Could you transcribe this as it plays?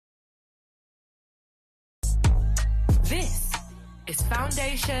is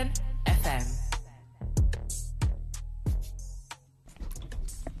Foundation FM.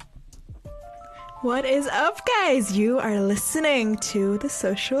 What is up, guys? You are listening to The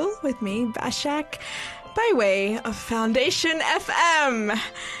Social with me, Bashak, by way of Foundation FM.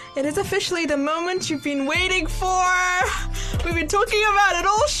 It is officially the moment you've been waiting for. We've been talking about it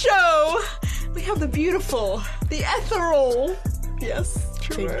all show. We have the beautiful, the ethereal, yes,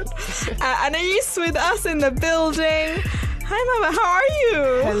 true word, Anais with us in the building. Hi, Mama. How are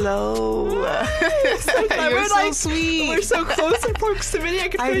you? Hello. You're so sweet. We're so close in proximity. I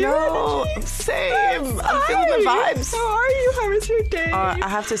can feel your energy. Same. I'm feeling the vibes. How are you? How was your day? I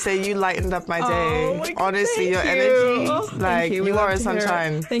have to say, you lightened up my day. Oh, my God, honestly, your energy, you are a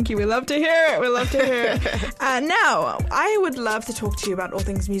sunshine. Thank you. We love to hear it. We love to hear it. Now, I would love to talk to you about all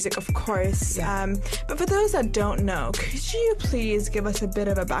things music, of course. Yeah. But for those that don't know, could you please give us a bit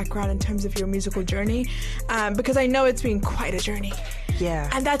of a background in terms of your musical journey? Because I know it's been quite a journey. Yeah.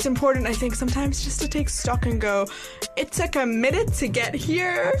 And that's important, I think, sometimes just to take stock and go, it took a minute to get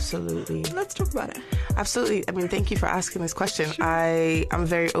here. Absolutely. Let's talk about it. Absolutely. I mean, thank you for asking this question. Sure. I'm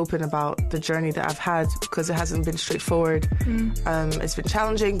very open about the journey that I've had because it hasn't been straightforward. It's been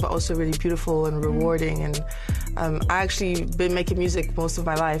challenging, but also really beautiful and rewarding. And I actually been making music most of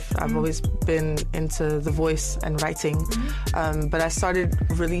my life. I've always been into the voice and writing. But I started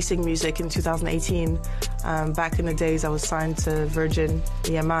releasing music in 2018. Back in the days, I was signed to Virgin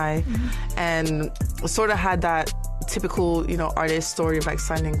EMI and sort of had that typical, artist story of like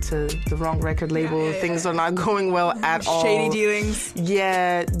signing to the wrong record label. Things are not going well at all. Shady dealings.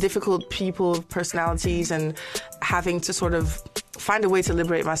 Yeah, difficult people, personalities, and having to sort of find a way to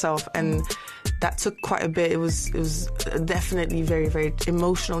liberate myself. And that took quite a bit. It was definitely very, very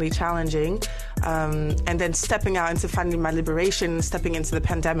emotionally challenging. And then stepping out into finding my liberation, stepping into the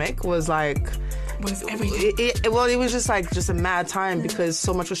pandemic was like... Was everything. It was just a mad time because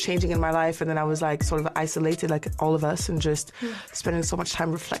so much was changing in my life, and then I was like sort of isolated like all of us and just spending so much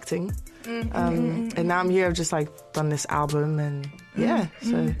time reflecting. And now I'm here, I've just like done this album and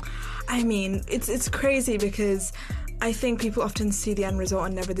so... I mean, it's crazy because I think people often see the end result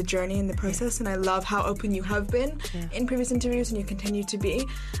and never the journey and the process, and I love how open you have been in previous interviews and you continue to be.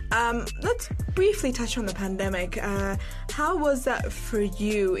 Let's briefly touch on the pandemic. How was that for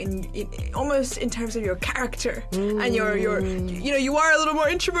you in almost in terms of your character and your you are a little more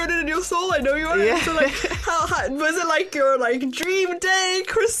introverted in your soul, I know you are. Yeah. So like, how was it like your dream day,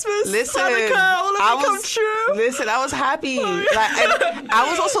 Christmas, Hanukkah, all of it come true? Listen, I was happy. And I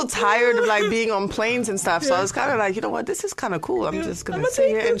was also tired of like being on planes and stuff, so I was kind of like, what, this is kind of cool. I'm just going to sit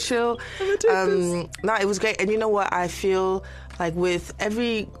here and chill. No, it was great. And you know what? I feel like with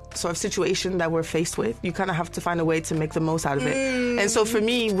every sort of situation that we're faced with, you kind of have to find a way to make the most out of it. And so for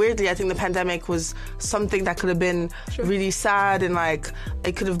me, weirdly, I think the pandemic was something that could have been really sad and like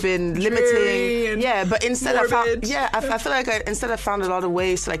it could have been limiting. But instead I feel like instead I found a lot of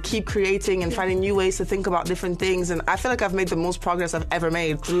ways to like keep creating and finding new ways to think about different things. And I feel like I've made the most progress I've ever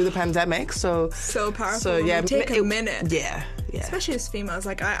made through the pandemic. So powerful. So yeah, take a minute. Yeah. Especially as females,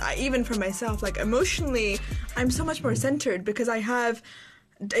 like I even for myself, like emotionally, I'm so much more centered because I have,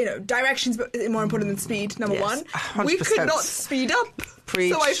 direction's more important than speed. Number one, 100%. We could not speed up.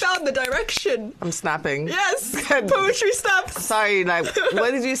 Preach. So I found the direction. I'm snapping. Yes, poetry snaps. Sorry, like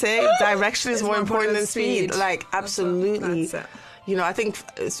what did you say? Direction is more important than speed. Like absolutely. That's it. I think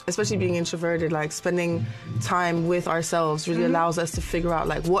especially being introverted, like spending time with ourselves really allows us to figure out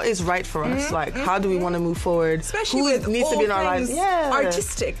like what is right for us. Like how do we want to move forward? Especially who with needs all to be in our lives?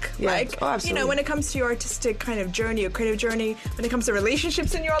 Artistic. Like absolutely. when it comes to your artistic kind of journey, your creative journey, when it comes to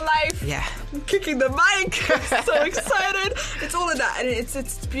relationships in your life. Yeah. I'm kicking the mic. I'm so excited. It's all of that, and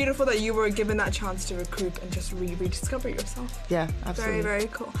it's beautiful that you were given that chance to recoup and just rediscover yourself. Yeah, absolutely. Very, very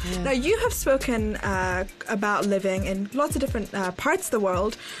cool. Yeah. Now you have spoken about living in lots of different parts of the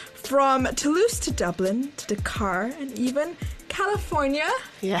world, from Toulouse to Dublin to Dakar and even California.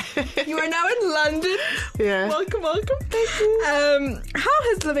 Yeah. You are now in London. Yeah. Welcome. Thank you. How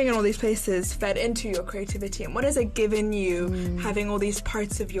has living in all these places fed into your creativity, and what has it given you having all these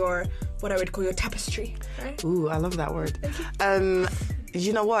parts of your, what I would call your tapestry? Right? Ooh, I love that word.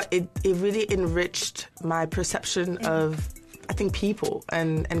 You know what? It really enriched my perception of, I think, people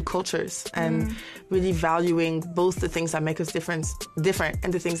and cultures, and really valuing both the things that make us different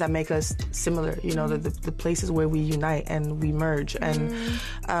and the things that make us similar, the places where we unite and we merge. And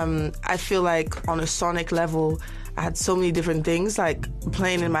I feel like on a sonic level, I had so many different things like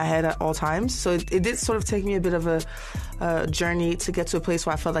playing in my head at all times. So it did sort of take me a bit of a journey to get to a place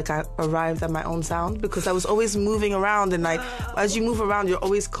where I felt like I arrived at my own sound, because I was always moving around, and like as you move around, you're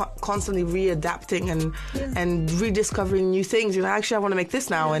always constantly readapting and rediscovering new things. You know, actually I want to make this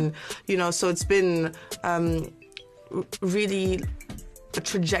now, and you know, so it's been really a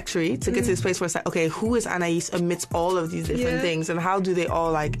trajectory to get to this place where it's like, okay, who is Anais amidst all of these different things, and how do they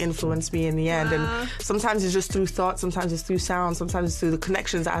all like influence me in the end? And sometimes it's just through thought, sometimes it's through sound, sometimes it's through the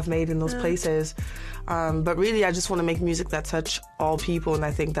connections that I've made in those places. But really, I just want to make music that touch all people, and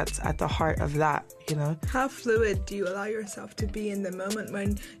I think that's at the heart of that, you know. How fluid do you allow yourself to be in the moment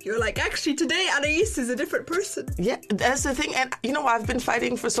when you're like, actually, today Anais is a different person? Yeah, that's the thing. And you know, I've been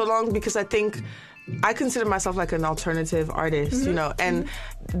fighting for so long, because I think I consider myself like an alternative artist, you know, and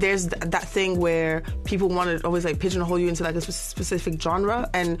there's that thing where people want to always like pigeonhole you into like a specific genre,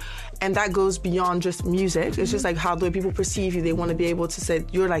 and that goes beyond just music. It's just like how the way people perceive you. They want to be able to say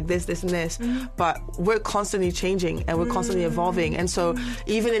you're like this, this, and this, but we're constantly changing and we're constantly evolving. And so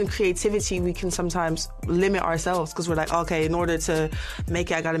even in creativity, we can sometimes limit ourselves, because we're like, okay, in order to make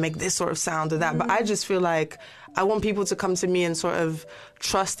it, I got to make this sort of sound or that. But I just feel like I want people to come to me and sort of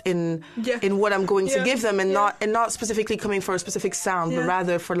trust in what I'm going to give them, and not specifically coming for a specific sound, but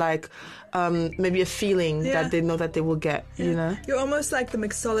rather for like maybe a feeling that they know that they will get. You know, you're almost like the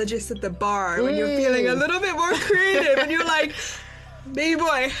mixologist at the bar when you're feeling a little bit more creative, and you're like, baby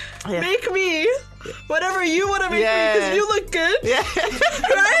boy, make me whatever you want to make me, because you look good,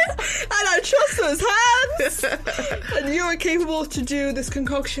 right? And I trust those hands, and you are capable to do this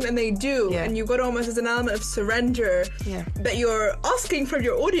concoction, and they do, and you got almost as an element of surrender that you're asking from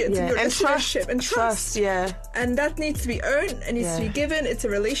your audience and your listenership, and trust, and that needs to be earned and needs to be given. It's a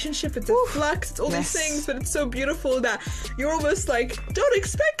relationship, it's a flux, it's all these things, but it's so beautiful that you're almost like, don't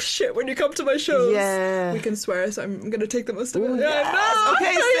expect shit when you come to my shows. We can swear, so I'm gonna take the most of it.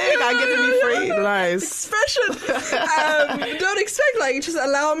 Okay, sick. I get to be free. Nice expression. Don't expect, like, just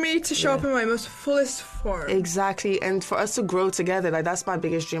allow me to show up in my most fullest form. Exactly. And for us to grow together, like, that's my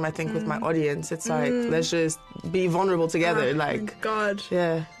biggest dream, I think, with my audience. It's like, let's just be vulnerable together. Like, God,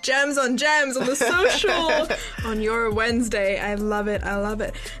 gems on the social on your Wednesday. I love it.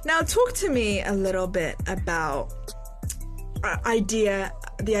 Now talk to me a little bit about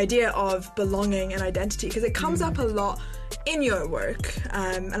the idea of belonging and identity, because it comes up a lot in your work,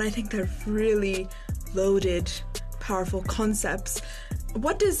 and I think they're really loaded, powerful concepts.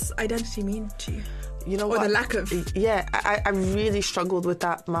 What does identity mean to you? You know, or the lack of? Yeah, I really struggled with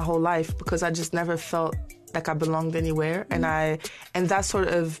that my whole life, because I just never felt like I belonged anywhere, and that sort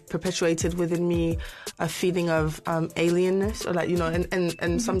of perpetuated within me a feeling of alienness, or like, you know,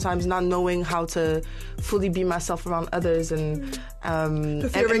 and sometimes not knowing how to fully be myself around others, and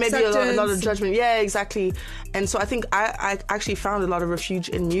maybe a lot of judgment. Yeah, exactly. And so I think I actually found a lot of refuge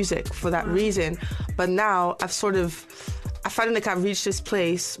in music for that reason. But now I find like I've reached this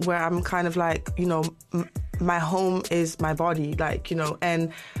place where I'm kind of like, you know, my home is my body, like, you know,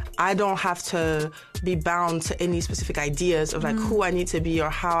 and I don't have to be bound to any specific ideas of like who I need to be,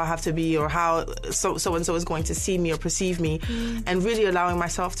 or how I have to be, or how so-and-so is going to see me or perceive me, and really allowing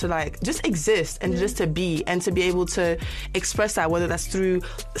myself to like just exist and just to be, and to be able to express that, whether that's through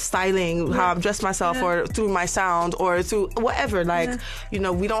styling, how I've dressed myself, or through my sound, or through whatever, like, you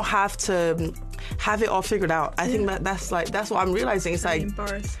know, we don't have to have it all figured out. I think that's what I'm realizing. It's like,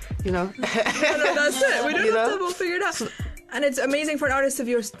 you know, no, that's it. We don't have to have it all figured out. And it's amazing for an artist of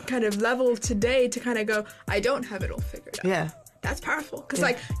your kind of level today to kind of go, I don't have it all figured out. Yeah. That's powerful. Because,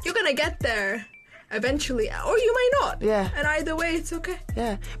 like, you're going to get there eventually, or you may not. Yeah. And either way, it's okay.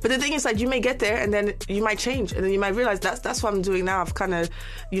 Yeah. But the thing is, like, you may get there, and then you might change, and then you might realize that's what I'm doing now. I've kind of,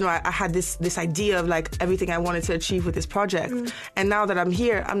 you know, I had this idea of, like, everything I wanted to achieve with this project. And now that I'm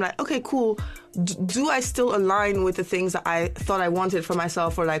here, I'm like, okay, cool. Do I still align with the things that I thought I wanted for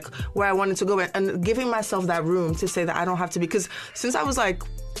myself, or like where I wanted to go, and giving myself that room to say that I don't have to be, because since I was like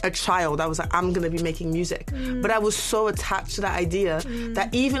a child, I was like, I'm gonna be making music, but I was so attached to that idea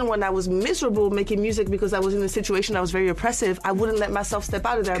that even when I was miserable making music because I was in a situation that was very oppressive, I wouldn't let myself step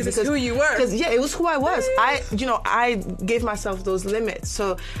out of there, because it's who you were. Because it was who I was. I gave myself those limits,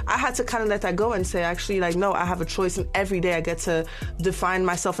 so I had to kind of let that go and say, actually, like, no, I have a choice, and every day I get to define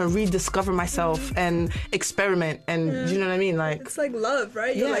myself and rediscover myself and experiment, and you know what I mean? Like, it's like love,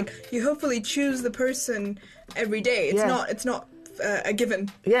 right? You're like, you hopefully choose the person every day. It's not a given.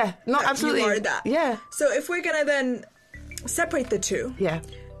 Yeah, no, absolutely. You are that. Yeah. So if we're gonna then separate the two,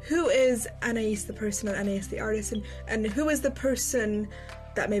 who is Anais the person and Anais the artist, and who is the person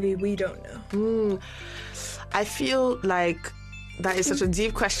that maybe we don't know? I feel like that is such a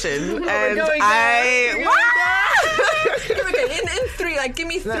deep question. We're And going Okay, in three, like, give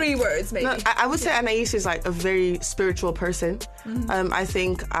me three words, maybe. No, I would say Anais is like a very spiritual person. I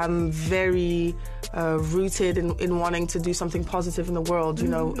think I'm very rooted in wanting to do something positive in the world, you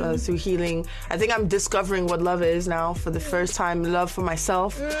know, through healing. I think I'm discovering what love is now for the first time. Love for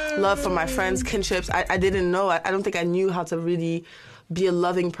myself, love for my friends, kinships. I didn't know. I don't think I knew how to really be a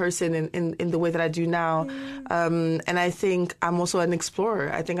loving person in the way that I do now. And I think I'm also an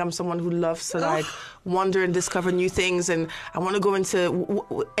explorer. I think I'm someone who loves to like wander and discover new things, and I want to go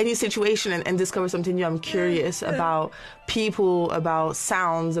into any situation and discover something new. I'm curious about people, about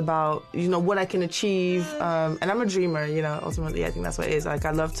sounds, about, you know, what I can achieve. And I'm a dreamer, you know, ultimately. I think that's what it is. Like,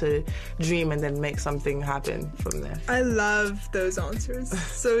 I love to dream and then make something happen from there. I love those answers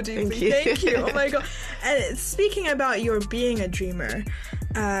so deeply. Thank you. Oh my God. And speaking about your being a dreamer,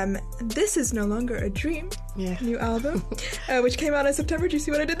 this is no longer a dream. Yeah. New album, which came out in September. Do you see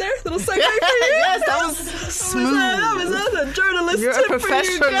what I did there? Little segue for you. Yes, that was smooth. That was a journalist You're tip a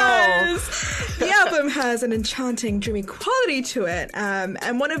professional. for you guys. The album has an enchanting, dreamy quality to it,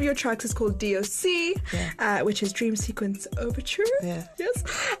 and one of your tracks is called DOC, which is Dream Sequence Overture. Yeah. Yes.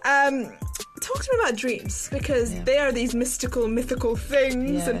 Talk to me about dreams, because they are these mythical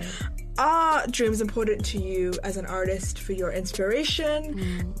things, and are dreams important to you as an artist for your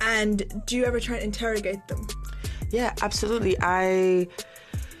inspiration? And do you ever try and interrogate them? Yeah, absolutely. I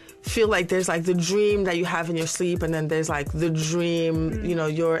feel like there's like the dream that you have in your sleep, and then there's like the dream, you know,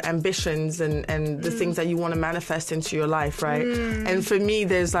 your ambitions and the things that you want to manifest into your life, right? And for me,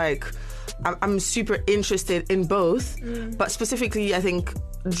 there's like, I'm super interested in both, but specifically, I think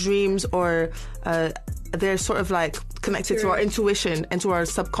dreams or they're sort of like connected to our intuition and to our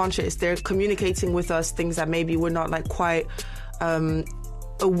subconscious. They're communicating with us things that maybe we're not like quite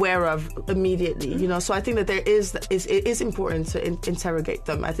aware of immediately, you know. So I think that it is important to interrogate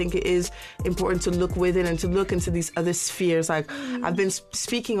them. I think it is important to look within and to look into these other spheres. Like, I've been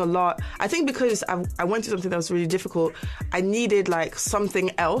speaking a lot. I think because I went through something that was really difficult, I needed like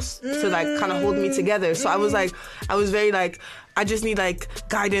something else to like kind of hold me together. So I was very like, I just need like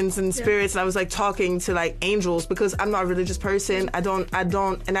guidance and spirits. And I was like talking to like angels, because I'm not a religious person.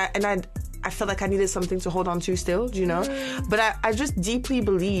 I felt like I needed something to hold on to still, you know? But I just deeply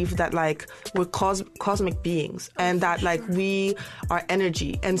believe that, like, we're cosmic beings, and that, like, we are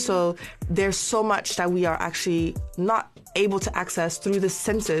energy. And so there's so much that we are actually not able to access through the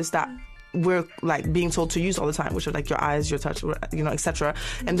senses that we're like being told to use all the time, which are like your eyes, your touch, you know, etc.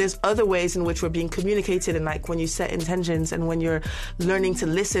 And there's other ways in which we're being communicated, and like when you set intentions and when you're learning to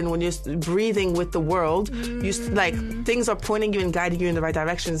listen, when you're breathing with the world, you like things are pointing you and guiding you in the right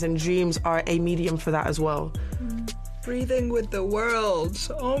directions, and dreams are a medium for that as well. Breathing with the world.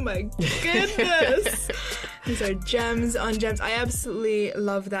 Oh my goodness. These are gems on gems. I absolutely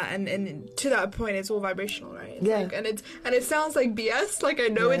love that, and to that point, it's all vibrational, right? It's like, and it sounds like BS, like I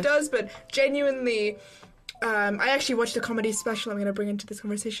know it does, but genuinely, I actually watched a comedy special I'm going to bring into this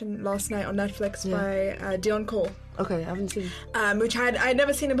conversation last night on Netflix by Dion Cole. Okay, I haven't seen. Which I'd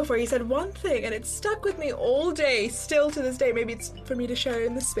never seen him before. He said one thing, and it stuck with me all day, still to this day. Maybe it's for me to share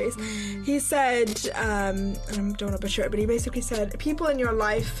in this space. He said, and I don't want to butcher it, but he basically said, people in your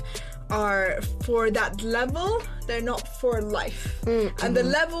life are for that level, they're not for life. And the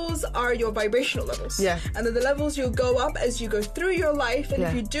levels are your vibrational levels. Yeah. And then the levels you'll go up as you go through your life, and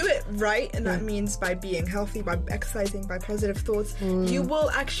if you do it right, and that means by being healthy, by exercising, by positive thoughts, you will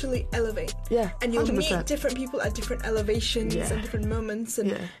actually elevate. Yeah. And you'll 100%. Meet different people at different elevations and different moments,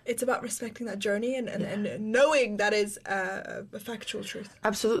 and it's about respecting that journey and knowing that is a factual truth.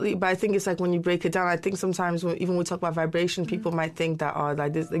 Absolutely. But I think it's like when you break it down, I think sometimes even when we talk about vibration, people might think that, oh,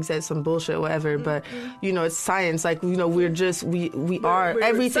 like this exists some bullshit or whatever, but you know, it's science. Like, you know, we're just we are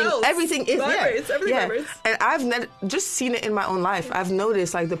everything. Cells. Everything is vibrates, everything vibrates. And I've just seen it in my own life. I've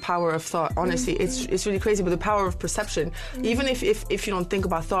noticed like the power of thought. Honestly, it's really crazy. But the power of perception, even if you don't think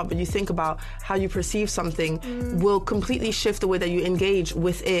about thought, but you think about how you perceive something, will completely shift the way that you engage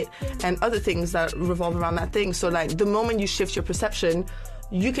with it and other things that revolve around that thing. So like the moment you shift your perception,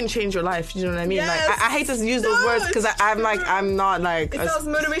 you can change your life. You know what I mean? Yes. Like I hate to use those words because I'm not like. It sounds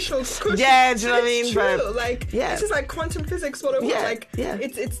motivational. Yeah, do you know what I mean? It's true. But like this is like quantum physics 101.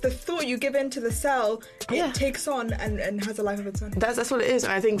 It's the thought you give into the cell. It takes on and has a life of its own. That's what it is.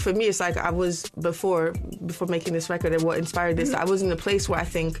 And I think for me, it's like I was before making this record, and what inspired this. I was in a place where I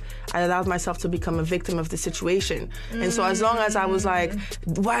think I allowed myself to become a victim of the situation. And so as long as I was like,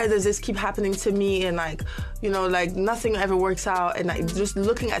 why does this keep happening to me? And like, you know, like nothing ever works out, and like just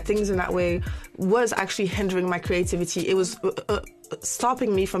looking at things in that way was actually hindering my creativity. It was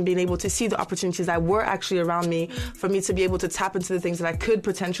stopping me from being able to see the opportunities that were actually around me, for me to be able to tap into the things that I could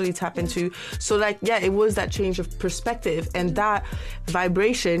potentially tap into. So like, yeah, it was that change of perspective, and that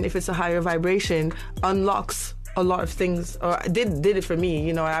vibration, if it's a higher vibration, unlocks a lot of things, or did it for me.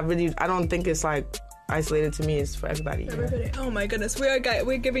 You know, I don't think it's like isolated to me, it's for everybody. Oh my goodness, we're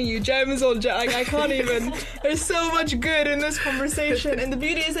giving you gems on Jack. I can't even. There's so much good in this conversation, and the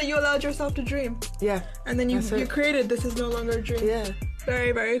beauty is that you allowed yourself to dream. Yeah. And then you created This Is No Longer a Dream. Yeah.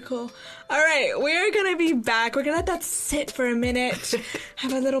 Very, very cool. All right, we're going to be back. We're going to let that sit for a minute.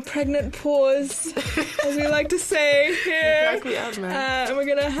 Have a little pregnant pause, as we like to say here. Back me up, man. And we're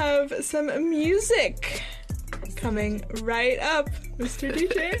going to have some music coming right up, Mr.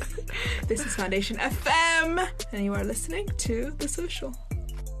 DJ. This is Foundation FM, and you are listening to The Social.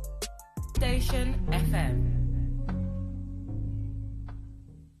 Foundation FM.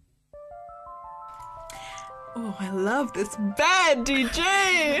 Oh, I love this band,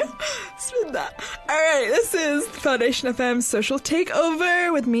 DJ. Spin that. All right, this is Foundation FM Social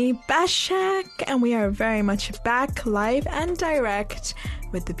Takeover with me, Bashak, and we are very much back live and direct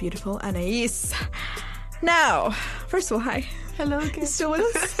with the beautiful Anais. Now, first of all, hi. Hello again. You still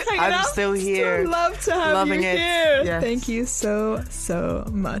with us? I'm still here. Still love to have Loving you it. here. Yes. Thank you so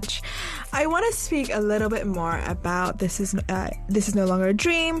much. I want to speak a little bit more about This Is No Longer a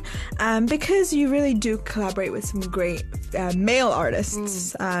Dream, because you really do collaborate with some great male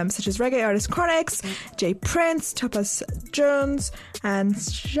artists, such as reggae artist Chronix, Jay Prince, Topaz Jones, and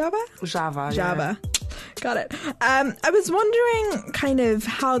Java. Yeah. Got it. I was wondering kind of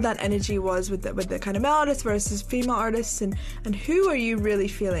how that energy was with the kind of male artists versus female artists, and who are you really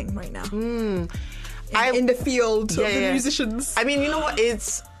feeling right now in the field of the musicians? I mean, you know what?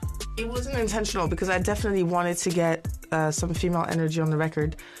 It wasn't intentional, because I definitely wanted to get some female energy on the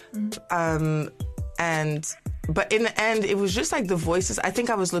record. But in the end, it was just like the voices. I think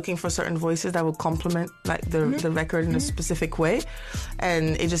I was looking for certain voices that would complement like the record in a specific way,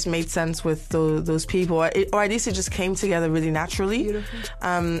 and it just made sense with those people, or at least it just came together really naturally. Beautiful.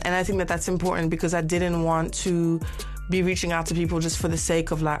 And I think that that's important, because I didn't want to be reaching out to people just for the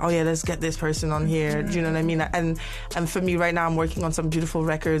sake of like, oh yeah, let's get this person on here. Do you know what I mean? And for me right now, I'm working on some beautiful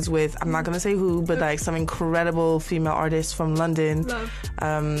records with, I'm not gonna say who, but like some incredible female artists from London. Love.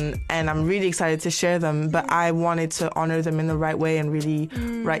 And I'm really excited to share them, but I wanted to honor them in the right way and really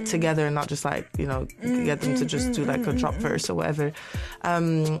write together, and not just like, you know, get them to just do like a drop verse or whatever.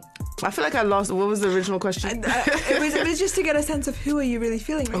 I feel like I lost, what was the original question? It was just to get a sense of who are you really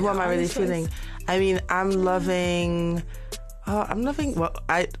feeling right now? Who am I really feeling? I mean, I'm loving, well,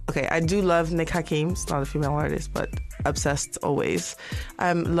 I do love Nick Hakim. He's not a female artist, but obsessed always.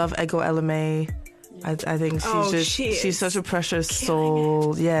 Love Ego LMA. I think she's such a precious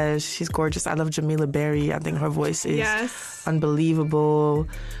soul. Yeah, she's gorgeous. I love Jamila Berry. I think her voice is unbelievable.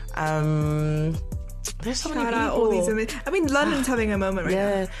 There's so many people. All these I mean, London's having a moment right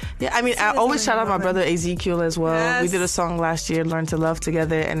now. Yeah. I mean, I always shout out my brother Ezekiel as well. Yes. We did a song last year, Learn to Love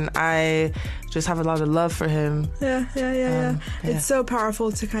Together, and I just have a lot of love for him. Yeah. It's so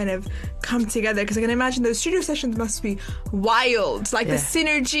powerful to kind of come together, because I can imagine those studio sessions must be wild. Like the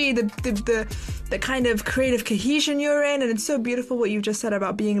synergy, the kind of creative cohesion you're in, and it's so beautiful what you just said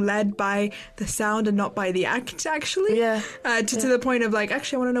about being led by the sound and not by the act, actually. To the point of like,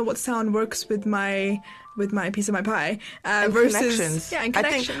 actually, I want to know what sound works with my piece of my pie, versus connections. And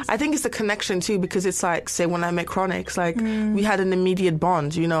connections. I think it's the connection too, because it's like, say, when I met Chronix, like we had an immediate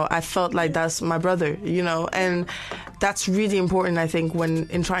bond. You know, I felt like that's my brother. You know, and that's really important. I think when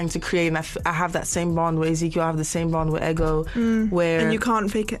in trying to create, and I have that same bond with Ezekiel. I have the same bond with Ego, where and you can't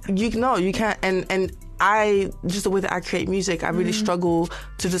fake it. You can't. And I, just the way that I create music, I really struggle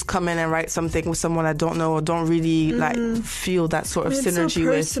to just come in and write something with someone I don't know or don't really like feel that sort of synergy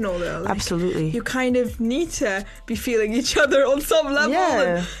with. It's so personal though. Like, absolutely. You kind of need to be feeling each other on some level.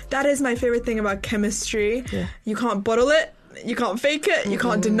 And that is my favorite thing about chemistry. Yeah. You can't bottle it. You can't fake it. You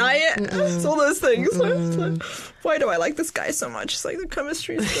can't deny it. It's all those things. It's like, why do I like this guy so much? It's like the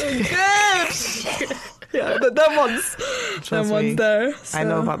chemistry is so good. Yeah, them ones there. So. I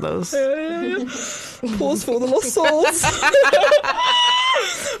know about those. Yeah. Pause for the lost souls.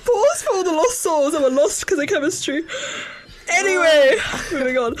 Pause for the lost souls that were lost because of chemistry. Anyway,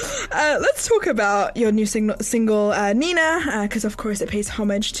 moving on. Let's talk about your new single Nina, because of course it pays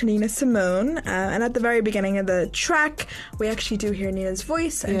homage to Nina Simone. And at the very beginning of the track, we actually do hear Nina's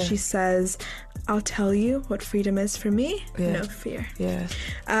voice, and she says, "I'll tell you what freedom is for me, no fear." Yeah.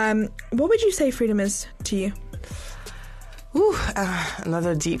 What would you say freedom is to you? Ooh,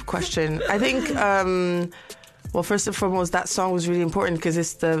 another deep question. I think, well, first and foremost, that song was really important because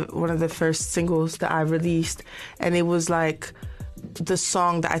it's one of the first singles that I released, and it was like the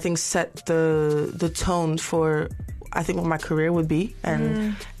song that I think set the tone for, I think, what my career would be.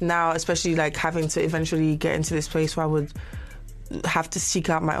 And now, especially like having to eventually get into this place where I would have to seek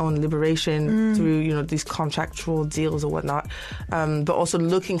out my own liberation through, you know, these contractual deals or whatnot, but also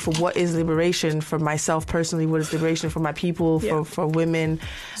looking for what is liberation for myself personally, what is liberation for my people, for women,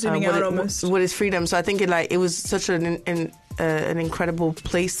 Zooming out almost. what is freedom. So I think it was such an incredible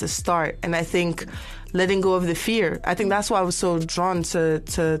place to start. And I think letting go of the fear, I think that's why I was so drawn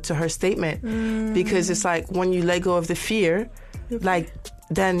to her statement, because it's like when you let go of the fear, like,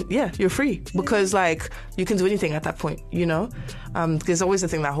 then you're free, because like you can do anything at that point, you know. There's always the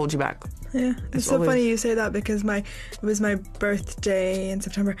thing that holds you back. Yeah, it's so funny you say that, because it was my birthday in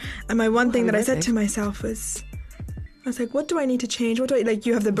September, and my one thing that I said to myself was, I was like, what do I need to change? What do I, like,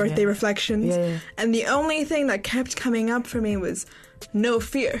 you have the birthday reflections, and the only thing that kept coming up for me was no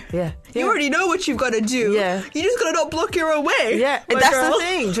fear. You already know what you've got to do. You just gotta not block your own way. And that's the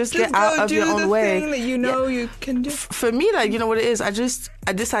thing. Just get out of your own way. Do the thing that you know you can do. For me, like, you know what it is? I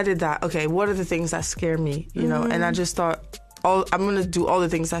decided that, okay, what are the things that scare me? You know, and I just thought, I'm gonna do all the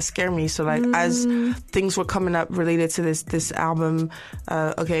things that scare me. So like, as things were coming up related to this album,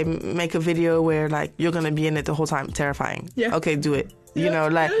 okay, make a video where like you're gonna be in it the whole time, terrifying. Okay, do it. You know,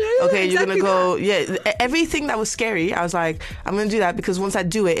 like, okay, you're gonna go, everything that was scary, I was like, I'm gonna do that, because once I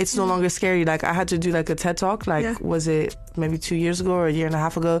do it, it's no longer scary. Like, I had to do like a TED Talk, like, was it maybe 2 years ago or a year and a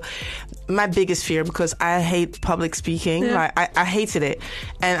half ago? My biggest fear, because I hate public speaking, like, I hated it.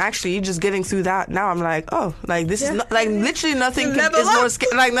 And actually, just getting through that, now I'm like, oh, like, this is like, literally nothing is more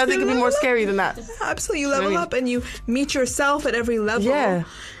like, nothing can be more scary than that. Absolutely, you level up and you meet yourself at every level.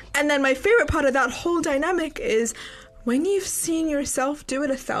 And then my favorite part of that whole dynamic is, when you've seen yourself do it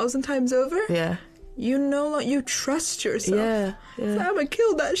 1,000 times over, you trust yourself. So I'm gonna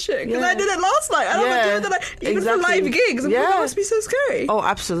kill that shit, because I did it last night. I don't want to do it even for live gigs. That must be so scary. Oh,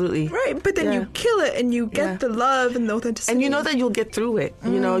 absolutely. Right, but then you kill it and you get the love and the authenticity. And you know that you'll get through it.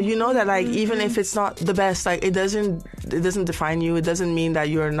 You know that, like, even if it's not the best, like, it doesn't define you. It doesn't mean that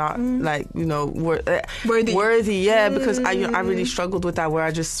you're not like, you know, worthy. Because I really struggled with that, where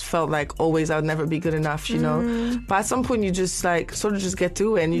I just felt like always I would never be good enough, you know. But at some point you just like sort of just get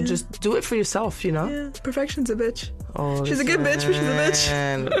through it, and you just do it for yourself, you know. Perfection's a bitch. Oh, she's a good bitch, but she's a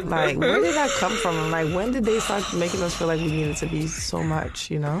bitch. Like, where did that come from? Like, when did they start making us feel like we needed to be so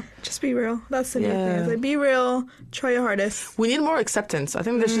much, you know? Just be real. That's the new thing. It's like, be real, try your hardest. We need more acceptance. I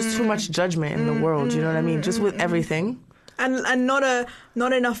think there's just too much judgment in the world, you know what I mean? Just with everything. And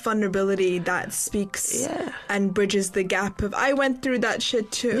not enough vulnerability that speaks and bridges the gap of, I went through that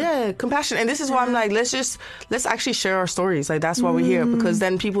shit too. Compassion. And this is why I'm like, let's actually share our stories. Like, that's why we're here, because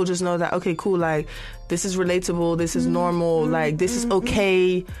then people just know that, okay, cool, like, this is relatable, this is normal, like, this is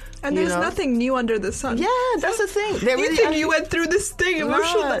okay. And there's nothing new under the sun. Yeah, that's the thing. You think you went through this thing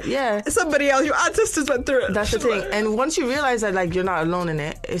emotionally. Somebody else, your ancestors went through it. That's the thing. And once you realize that, like, you're not alone in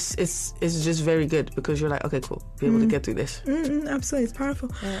it, it's just very good, because you're like, okay, cool, be able to get through this. Absolutely, it's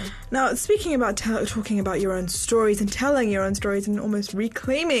powerful. Now, speaking about talking about your own stories and telling your own stories and almost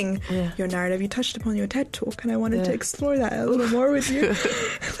reclaiming your narrative, you touched upon your TED Talk, and I wanted to explore that a little more with you.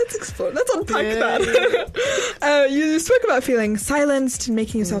 Let's unpack that. You spoke about feeling silenced and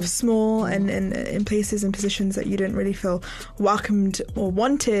making yourself small and in places and positions that you didn't really feel welcomed or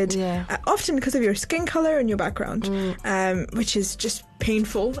wanted, often because of your skin color and your background, which is just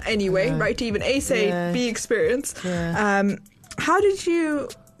painful anyway, right? To even say B experience. How did you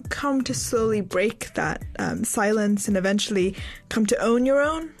come to slowly break that silence and eventually come to own your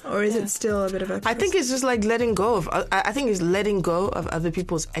own, or is it still a bit of a process? I think it's just like letting go of other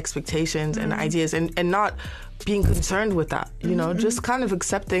people's expectations and ideas, and not being concerned with that, you know, just kind of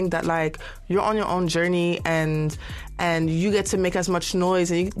accepting that, like, you're on your own journey, and you get to make as much noise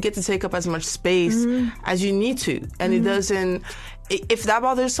and you get to take up as much space as you need to, and it doesn't. If that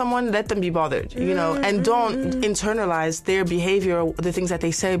bothers someone, let them be bothered, you know, and don't internalize their behavior or the things that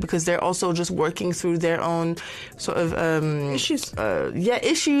they say, because they're also just working through their own sort of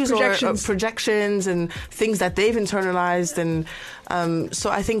issues or projections and things that they've internalized. And so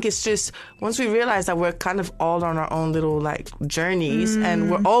I think it's just, once we realize that we're kind of all on our own little, like, journeys, and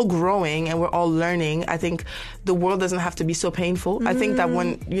we're all growing and we're all learning, I think the world doesn't have to be so painful. I think that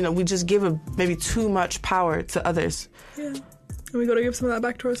when, you know, we just give maybe too much power to others. And we got to give some of that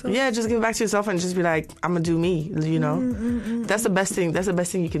back to ourselves. Yeah, just give it back to yourself and just be like, I'm going to do me, you know. That's the best thing. That's the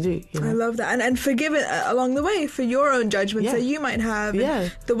best thing you can do. You know? I love that. And forgive it along the way for your own judgments that you might have.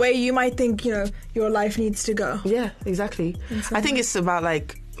 And the way you might think, you know, your life needs to go. Yeah, exactly. I think it's about,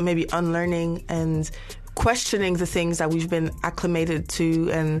 like, maybe unlearning and questioning the things that we've been acclimated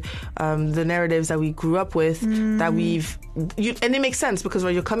to and the narratives that we grew up with that and it makes sense because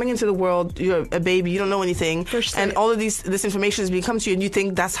when you're coming into the world, you're a baby, you don't know anything, and all of this information is being come to you, and you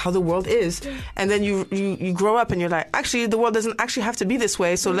think that's how the world is, and then you grow up and you're like, actually the world doesn't actually have to be this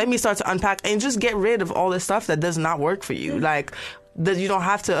way, so let me start to unpack and just get rid of all this stuff that does not work for you, like that you don't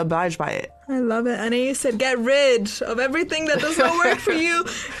have to oblige by it. I love it. And you said get rid of everything that does not work for you.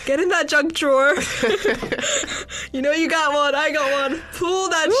 Get in that junk drawer. You know you got one, I got one. Pull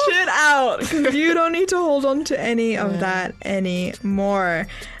that shit out because you don't need to hold on to any of that anymore.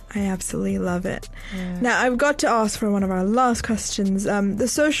 I absolutely love it. Now, I've got to ask for one of our last questions. The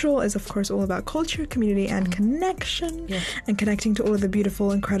social is, of course, all about culture, community, and connection, and connecting to all of the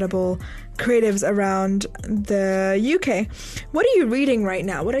beautiful, incredible creatives around the UK. What are you reading right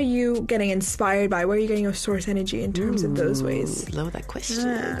now? What are you getting inspired by? Where are you getting your source energy in terms of those ways? Love that question.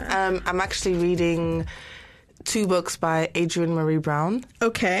 I'm actually reading 2 books by Adrienne Marie Brown.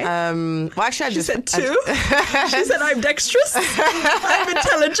 Okay. Well, actually, She said 2? She said I'm dexterous. I'm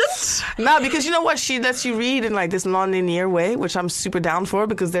intelligent. No, because you know what? She lets you read in like this non-linear way, which I'm super down for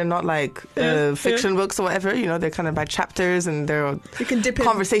because they're not like fiction books or whatever. You know, they're kind of by chapters and they're you can dip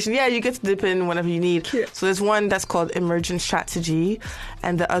conversation. Yeah, you get to dip in whenever you need. Cute. So there's one that's called Emergent Strategy,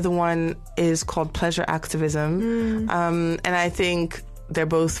 and the other one is called Pleasure Activism. And I think they're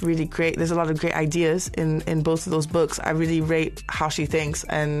both really great. There's a lot of great ideas in both of those books. I really rate how she thinks,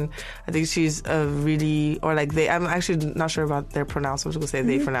 and I think she's a really, or like they, I'm actually not sure about their pronouns, so I'm just gonna say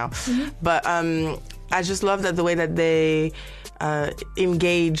they for now. But I just love that the way that they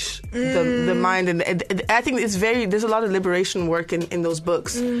engage the mind, and I think there's a lot of liberation work in those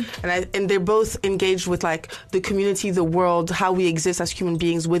books, and they're both engaged with like the community, the world, how we exist as human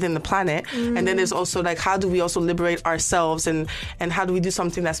beings within the planet, and then there's also like how do we also liberate ourselves, and how do we do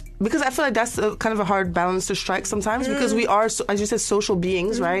something that's, because I feel like that's kind of a hard balance to strike sometimes, because we are, as you said, social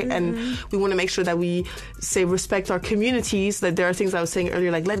beings, right? And we want to make sure that we respect our communities, that there are things I was saying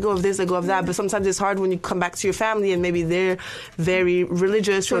earlier, like let go of this, let go of that, but sometimes it's hard when you come back to your family and maybe they're very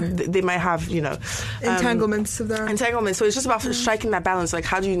religious, or they might have, you know, entanglements of their entanglements. So it's just about striking that balance, like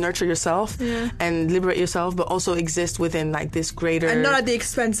how do you nurture yourself and liberate yourself, but also exist within like this greater, and not at the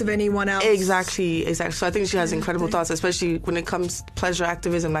expense of anyone else. Exactly. So I think she has incredible thoughts, especially when it comes to pleasure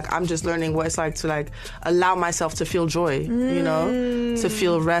activism. Like I'm just learning what it's like to like allow myself to feel joy, you know, to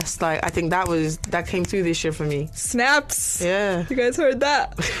feel rest. Like I think that came through this year for me. Snaps. Yeah. You guys heard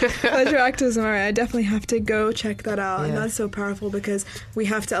that? Pleasure activism. All right, I definitely have to go check that out. And that's so powerful because we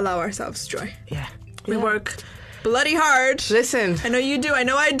have to allow ourselves joy. Yeah. We work bloody hard. Listen. I know you do. I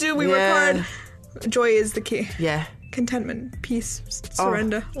know I do. We work hard. Joy is the key. Yeah. Contentment, peace,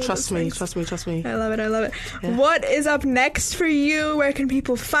 surrender. Trust me. I love it. Yeah. What is up next for you? Where can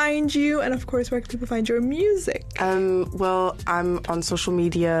people find you? And of course, where can people find your music? Well, I'm on social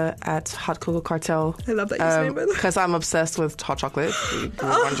media at Hot Cocoa Cartel. I love that username, by the way. Because I'm obsessed with hot chocolate. If you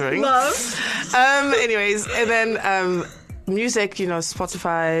were wondering. Love. Anyways, and then music, you know,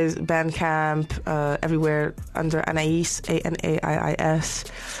 Spotify, Bandcamp, everywhere under Anaïs,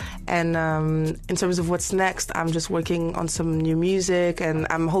 Anaiis. And in terms of what's next, I'm just working on some new music, and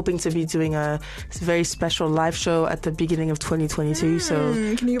I'm hoping to be doing a very special live show at the beginning of 2022. So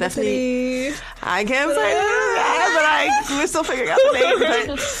can you definitely, I can't say that, but we're still figuring out the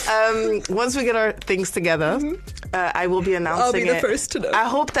name. But once we get our things together, I will be announcing it. I'll be the first to know. I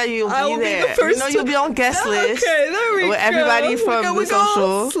hope that you'll be there. The first you'll be on guest list. Okay, there we go. Everybody from the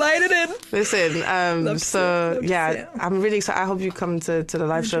social. Slide it in. Listen, I'm really excited. I hope you come to the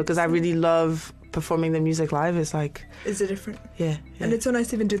live show, because I really love performing the music live. It's like, is it different? Yeah. And it's so nice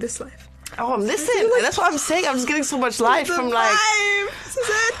to even do this live. Oh, listen, that's what I'm saying. I'm just getting so much life from like. This is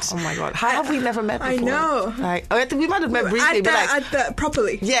it. Oh my God, how have we never met before? I know. Like, I think we might have met briefly, but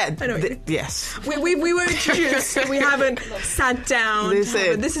properly. Yeah, I know. Yes. We were introduced. We haven't sat down.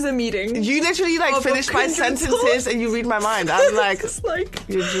 Listen, this is a meeting. You literally like finish my sentences and you read my mind. I'm like,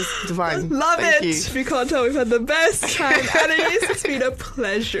 you're just divine. Love Thank it. You. If you can't tell, we've had the best time. It's been a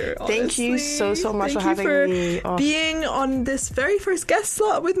pleasure. Honestly. Thank you so much for having me. Being on this very first guest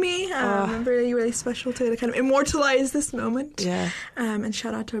slot with me. I'm really special to kind of immortalize this moment. Yeah. And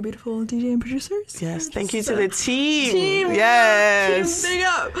shout out to our beautiful DJ and producers. Yes. Thank you to the team. Yes. Team, big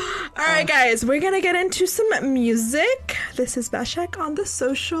up. All right, guys, we're gonna get into some music. This is Bashak on the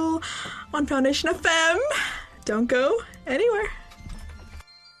social on Foundation FM. Don't go anywhere.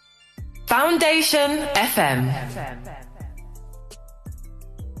 Foundation FM.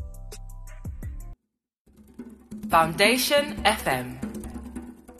 Foundation FM.